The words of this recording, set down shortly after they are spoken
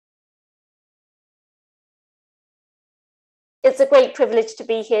It's a great privilege to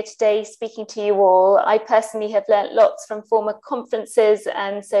be here today speaking to you all. I personally have learnt lots from former conferences,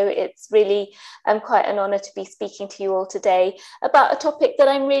 and so it's really quite an honour to be speaking to you all today about a topic that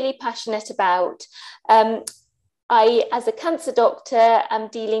I'm really passionate about. I, as a cancer doctor, am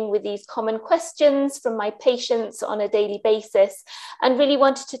dealing with these common questions from my patients on a daily basis, and really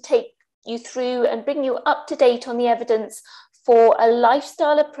wanted to take you through and bring you up to date on the evidence for a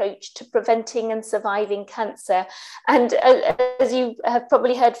lifestyle approach to preventing and surviving cancer. And as you have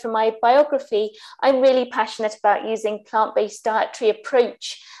probably heard from my biography, I'm really passionate about using plant-based dietary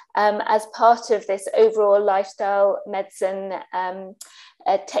approach as part of this overall lifestyle medicine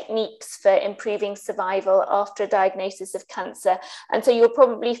techniques for improving survival after a diagnosis of cancer. And so you'll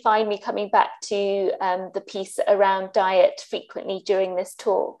probably find me coming back to the piece around diet frequently during this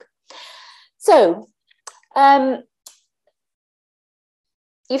talk. So,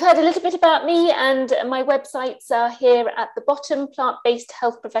 you've heard a little bit about me, and my websites are here at the bottom,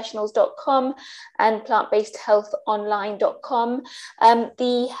 plantbasedhealthprofessionals.com and plantbasedhealthonline.com.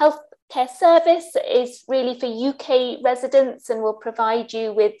 The healthcare service is really for UK residents and will provide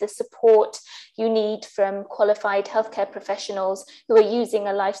you with the support you need from qualified healthcare professionals who are using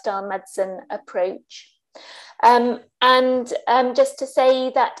a lifestyle medicine approach. Just to say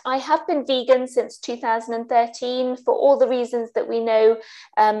that I have been vegan since 2013 for all the reasons that we know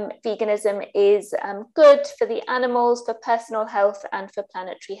veganism is good for the animals, for personal health, and for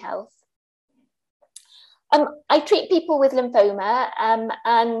planetary health. I treat people with lymphoma,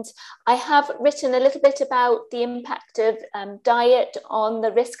 and I have written a little bit about the impact of diet on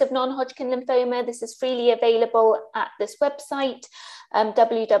the risk of non-Hodgkin lymphoma. This is freely available at this website,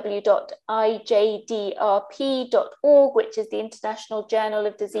 www.ijdrp.org, which is the International Journal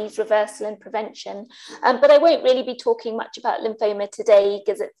of Disease Reversal and Prevention. But I won't really be talking much about lymphoma today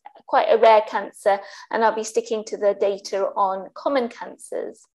because it's quite a rare cancer, and I'll be sticking to the data on common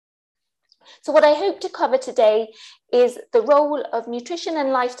cancers. So what I hope to cover today is the role of nutrition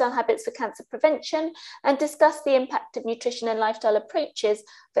and lifestyle habits for cancer prevention, and discuss the impact of nutrition and lifestyle approaches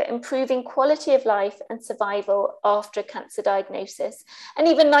for improving quality of life and survival after a cancer diagnosis. And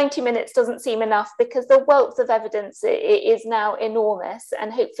even 90 minutes doesn't seem enough because the wealth of evidence is now enormous,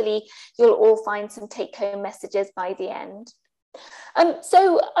 and hopefully you'll all find some take-home messages by the end.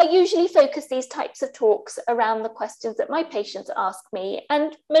 So I usually focus these types of talks around the questions that my patients ask me,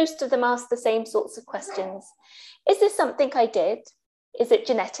 and most of them ask the same sorts of questions. Is this something I did? Is it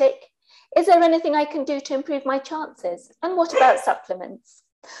genetic? Is there anything I can do to improve my chances? And what about supplements?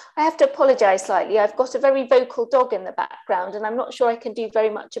 I have to apologise slightly. I've got a very vocal dog in the background, and I'm not sure I can do very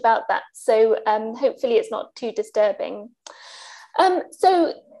much about that. So hopefully it's not too disturbing.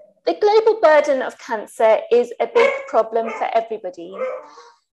 The global burden of cancer is a big problem for everybody.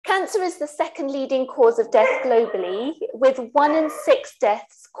 Cancer is the second leading cause of death globally, with 1 in 6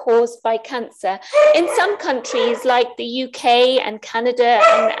 deaths caused by cancer. In some countries like the UK and Canada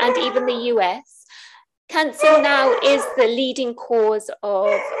and even the US, cancer now is the leading cause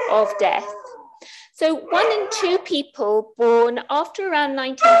of death. So 1 in 2 people born after around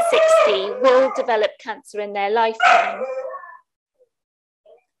 1960 will develop cancer in their lifetime.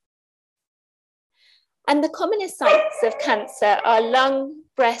 And the commonest sites of cancer are lung,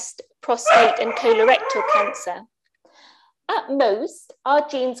 breast, prostate, and colorectal cancer. At most, our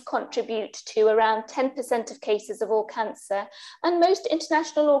genes contribute to around 10% of cases of all cancer, and most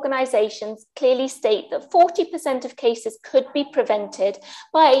international organizations clearly state that 40% of cases could be prevented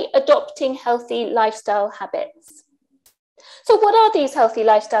by adopting healthy lifestyle habits. So what are these healthy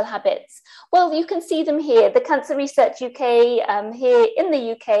lifestyle habits? Well, you can see them here. The Cancer Research UK here in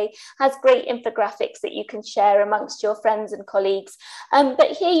the UK has great infographics that you can share amongst your friends and colleagues.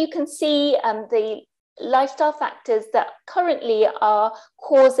 But here you can see the lifestyle factors that currently are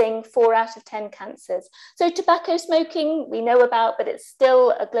causing 4 out of 10 cancers. So tobacco smoking we know about, but it's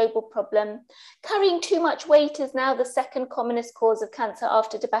still a global problem. Carrying too much weight is now the second commonest cause of cancer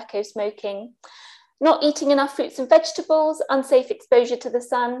after tobacco smoking. Not eating enough fruits and vegetables, unsafe exposure to the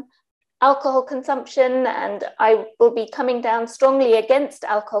sun, alcohol consumption, and I will be coming down strongly against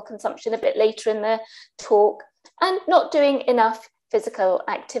alcohol consumption a bit later in the talk, and not doing enough physical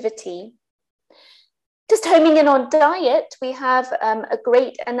activity. Just homing in on diet, we have a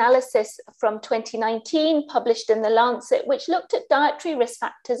great analysis from 2019 published in The Lancet, which looked at dietary risk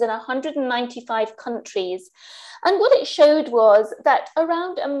factors in 195 countries. And what it showed was that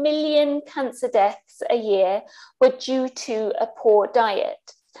around 1 million cancer deaths a year were due to a poor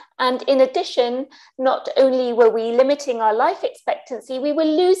diet. And in addition, not only were we limiting our life expectancy, we were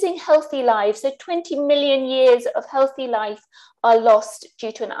losing healthy lives. So 20 million years of healthy life are lost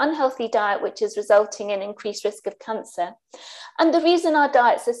due to an unhealthy diet, which is resulting in increased risk of cancer. And the reason our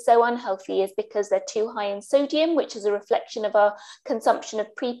diets are so unhealthy is because they're too high in sodium, which is a reflection of our consumption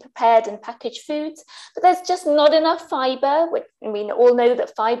of pre-prepared and packaged foods. But there's just not enough fiber. We all know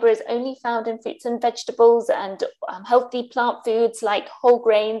that fiber is only found in fruits and vegetables and healthy plant foods like whole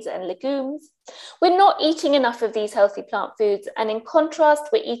grains and legumes. We're not eating enough of these healthy plant foods, and in contrast,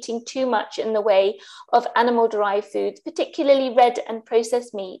 we're eating too much in the way of animal-derived foods, particularly red and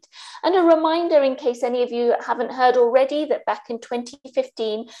processed meat. And a reminder, in case any of you haven't heard already, that back in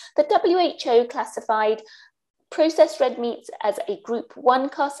 2015, the WHO classified processed red meats as a group 1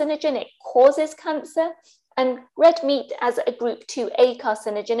 carcinogen. It causes cancer. And red meat as a group 2A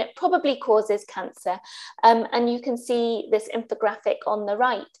carcinogen, it probably causes cancer. And you can see this infographic on the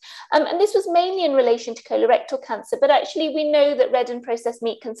right. And this was mainly in relation to colorectal cancer, but actually we know that red and processed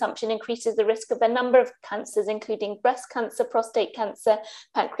meat consumption increases the risk of a number of cancers, including breast cancer, prostate cancer,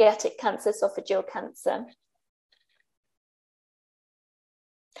 pancreatic cancer, esophageal cancer.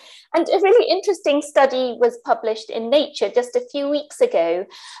 And a really interesting study was published in Nature just a few weeks ago.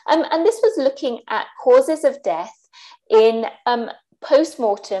 And this was looking at causes of death in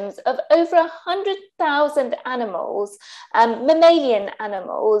post-mortems of over 100,000 animals, mammalian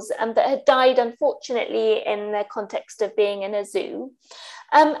animals, that had died, unfortunately, in the context of being in a zoo.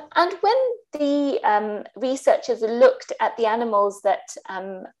 And when the researchers looked at the animals that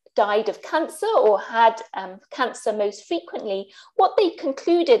died of cancer or had cancer most frequently, what they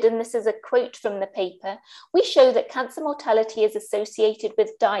concluded, and this is a quote from the paper, we show that cancer mortality is associated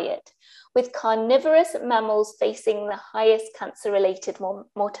with diet, with carnivorous mammals facing the highest cancer-related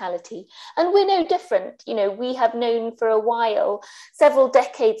mortality. And we're no different. You know, we have known for a while, several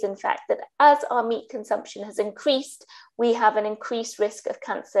decades in fact, that as our meat consumption has increased, we have an increased risk of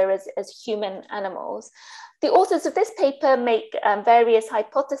cancer as human animals. The authors of this paper make various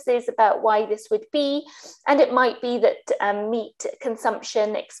hypotheses about why this would be, and it might be that meat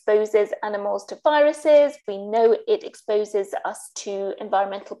consumption exposes animals to viruses. We know it exposes us to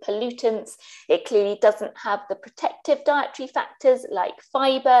environmental pollutants. It clearly doesn't have the protective dietary factors like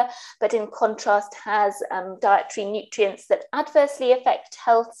fiber, but in contrast has dietary nutrients that adversely affect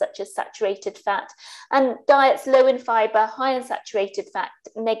health, such as saturated fat, and diets low in fiber, high in saturated fat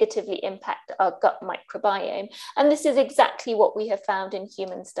negatively impact our gut microbiome. And this is exactly what we have found in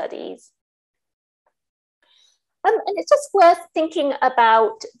human studies. And it's just worth thinking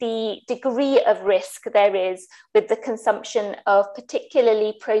about the degree of risk there is with the consumption of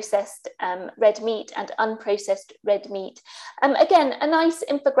particularly processed red meat and unprocessed red meat. Again, a nice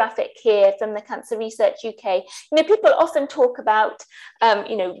infographic here from the Cancer Research UK. You know, people often talk about,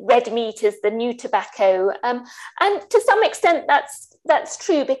 you know, red meat is the new tobacco. And to some extent, that's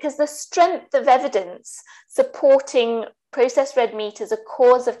true, because the strength of evidence supporting processed red meat as a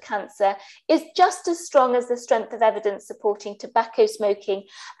cause of cancer is just as strong as the strength of evidence supporting tobacco smoking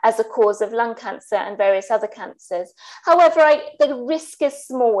as a cause of lung cancer and various other cancers. However, the risk is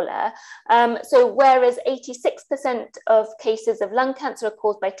smaller. So whereas 86% of cases of lung cancer are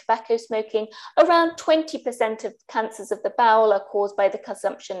caused by tobacco smoking, around 20% of cancers of the bowel are caused by the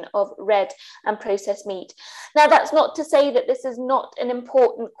consumption of red and processed meat. Now, that's not to say that this is not an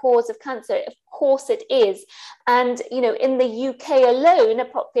important cause of cancer. Of course it is. And, you know, in the UK alone, a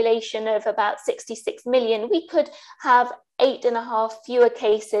population of about 66 million, we could have 8,500 fewer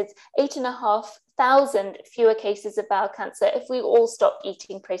cases of bowel cancer if we all stopped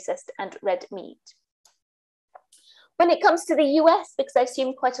eating processed and red meat. When it comes to the US, because I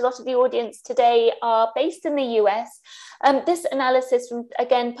assume quite a lot of the audience today are based in the US, this analysis, from,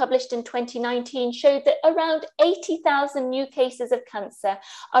 again, published in 2019, showed that around 80,000 new cases of cancer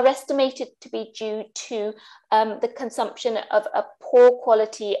are estimated to be due to the consumption of a poor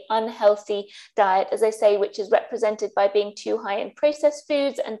quality, unhealthy diet, as I say, which is represented by being too high in processed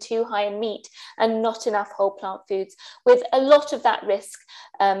foods and too high in meat and not enough whole plant foods, with a lot of that risk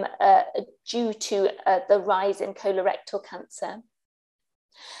due to the rise in colorectal cancer.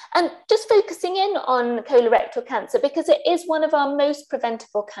 And just focusing in on colorectal cancer, because it is one of our most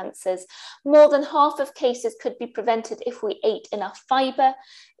preventable cancers. More than half of cases could be prevented if we ate enough fiber,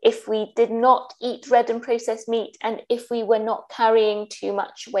 if we did not eat red and processed meat, and if we were not carrying too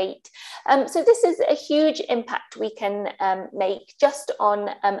much weight. So this is a huge impact we can make just on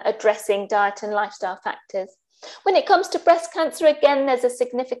addressing diet and lifestyle factors. When it comes to breast cancer, again, there's a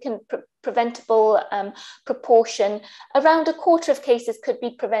significant preventable proportion. Around a quarter of cases could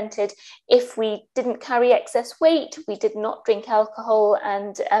be prevented if we didn't carry excess weight, we did not drink alcohol,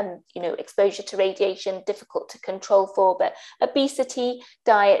 and exposure to radiation, difficult to control for. But obesity,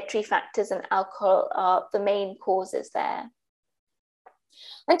 dietary factors, and alcohol are the main causes there.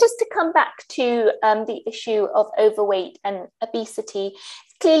 And just to come back to the issue of overweight and obesity,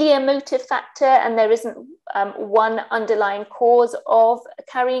 it's clearly a motive factor, and there isn't one underlying cause of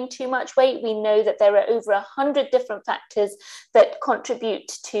carrying too much weight. We know that there are over 100 different factors that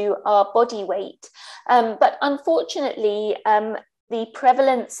contribute to our body weight. But unfortunately, the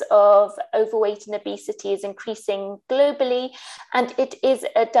prevalence of overweight and obesity is increasing globally, and it is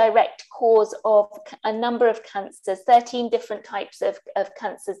a direct cause of a number of cancers, 13 different types of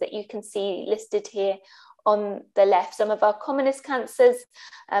cancers that you can see listed here on the left. Some of our commonest cancers,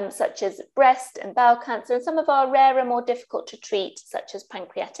 such as breast and bowel cancer, and some of our rarer, more difficult to treat, such as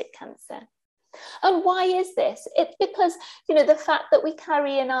pancreatic cancer. And why is this? It's because, the fat that we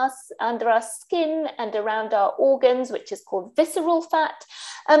carry in under our skin and around our organs, which is called visceral fat,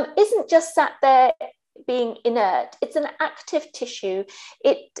 isn't just sat there being inert. It's an active tissue.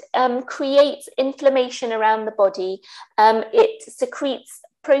 It creates inflammation around the body. It secretes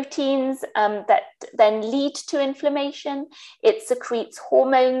proteins that then lead to inflammation. It secretes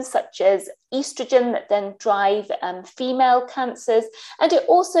hormones such as estrogen that then drive female cancers. And it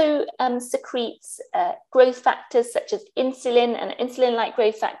also secretes growth factors such as insulin and insulin-like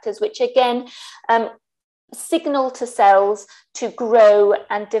growth factors, which again signal to cells to grow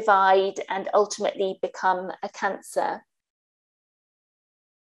and divide and ultimately become a cancer.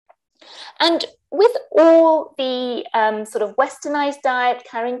 And with all the sort of westernized diet,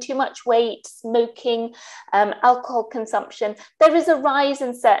 carrying too much weight, smoking, alcohol consumption, there is a rise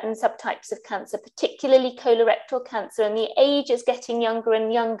in certain subtypes of cancer, particularly colorectal cancer, and the age is getting younger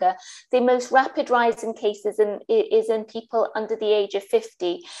and younger. The most rapid rise in cases is in people under the age of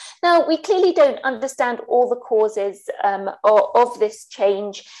 50. Now, we clearly don't understand all the causes of this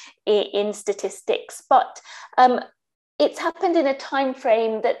change in statistics, but it's happened in a time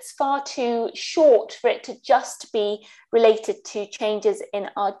frame that's far too short for it to just be related to changes in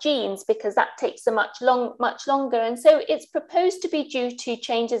our genes, because that takes much longer. And so it's proposed to be due to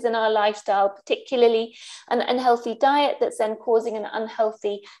changes in our lifestyle, particularly an unhealthy diet that's then causing an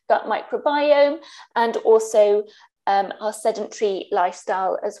unhealthy gut microbiome, and also our sedentary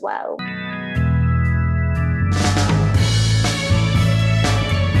lifestyle as well.